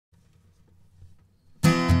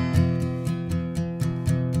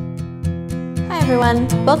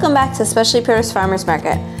everyone, welcome back to Specialty Produce Farmers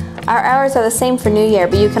Market. Our hours are the same for New Year,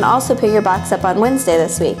 but you can also pick your box up on Wednesday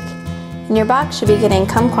this week. In your box should be getting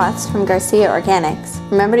kumquats from Garcia Organics.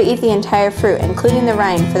 Remember to eat the entire fruit, including the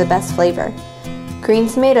rind, for the best flavor. Green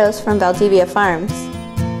tomatoes from Valdivia Farms.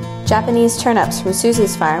 Japanese turnips from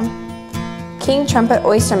Susie's Farm. King Trumpet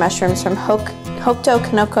oyster mushrooms from Hokuto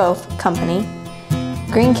Kanoko Company.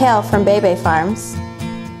 Green kale from Bebe Farms.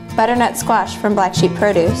 Butternut squash from Black Sheep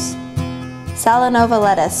Produce. Salanova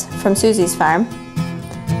lettuce from Susie's Farm.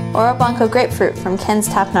 Oro Blanco grapefruit from Ken's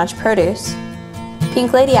Top Notch Produce.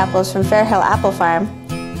 Pink lady apples from Fairhill Apple Farm.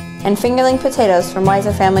 And fingerling potatoes from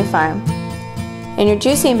Weiser Family Farm. In your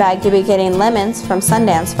juicing bag, you'll be getting lemons from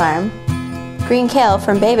Sundance Farm, green kale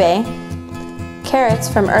from Bebe, carrots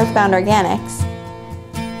from Earthbound Organics,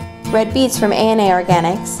 red beets from A&A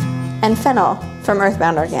Organics, and fennel from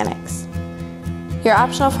Earthbound Organics. Your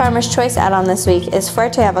optional Farmer's Choice add-on this week is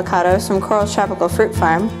Fuerte avocados from Coral's Tropical Fruit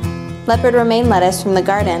Farm, leopard romaine lettuce from The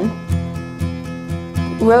Garden,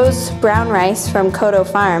 rose brown rice from Kodo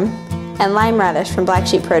Farm, and lime radish from Black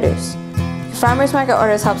Sheep Produce. Your Farmers Market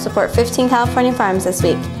orders help support 15 California farms this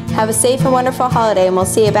week. Have a safe and wonderful holiday, and we'll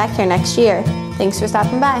see you back here next year. Thanks for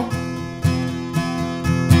stopping by.